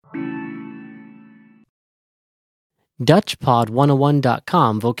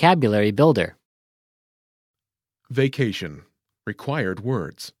DutchPod101.com Vocabulary Builder. Vacation. Required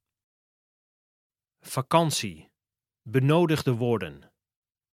words. Vakantie. Benodigde woorden.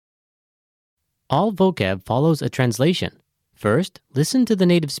 All vocab follows a translation. First, listen to the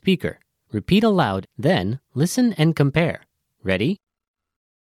native speaker. Repeat aloud, then listen and compare. Ready?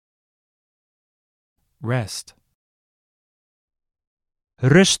 Rest.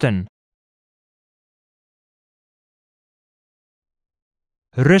 Rusten.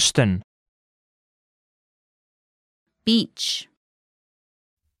 Rusten. Beach.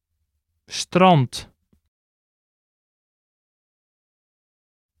 Strand.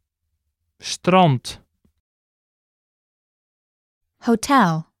 Strand.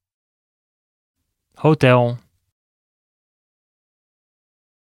 Hotel. Hotel.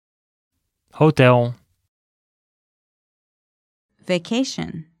 Hotel.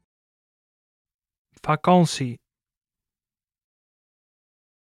 Vacation. Vakantie.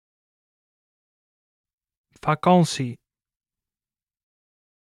 Vakantie.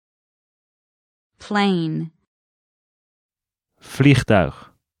 Plane. Vliegtuig.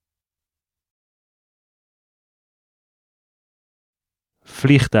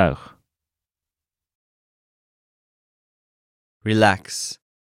 Vliegtuig. Relax.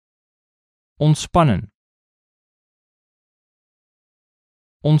 Ontspannen.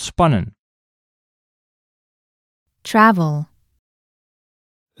 Ontspannen. Travel.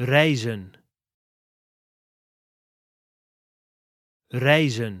 Reizen.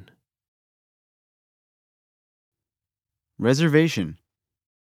 Reizen. Reservation.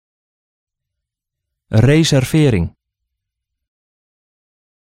 Reservering.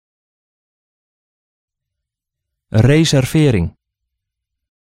 Reservering.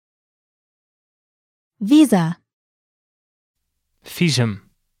 Visa. Visum.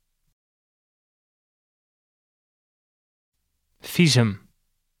 Visum.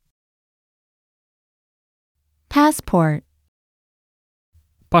 Passport.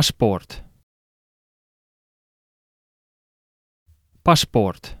 Paspoort.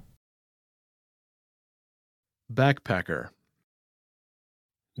 Paspoort. Backpacker.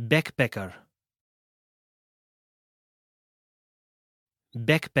 Backpacker.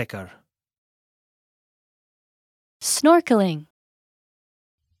 Backpacker. Snorkeling.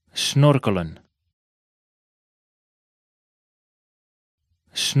 Snorkelen.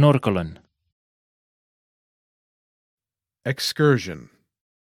 Snorkelen. Excursion.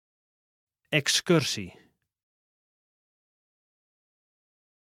 Excursie.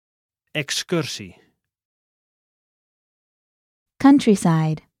 Excursie.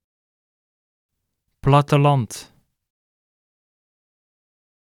 Countryside. Platteland.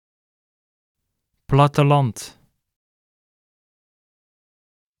 Platteland.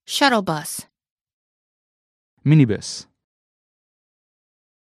 Shuttle bus. Minibus.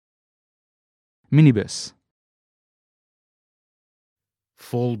 Minibus.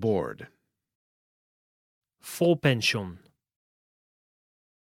 Full board. Volpension.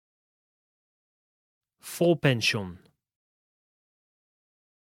 Volpension.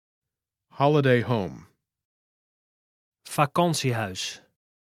 Holiday home. Vakantiehuis.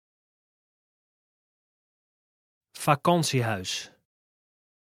 Vakantiehuis.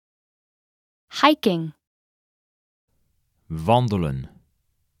 Hiking. Wandelen.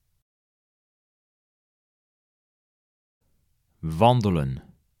 Wandelen.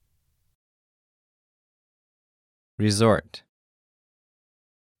 Resort.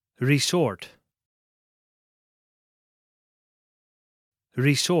 Resort.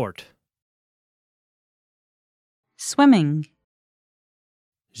 Resort. Swimming.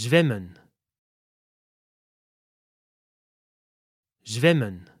 Zwemmen.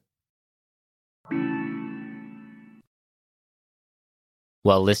 Zwemmen.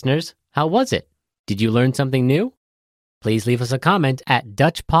 Well, listeners, how was it? Did you learn something new? Please leave us a comment at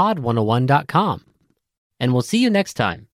DutchPod101.com. And we'll see you next time.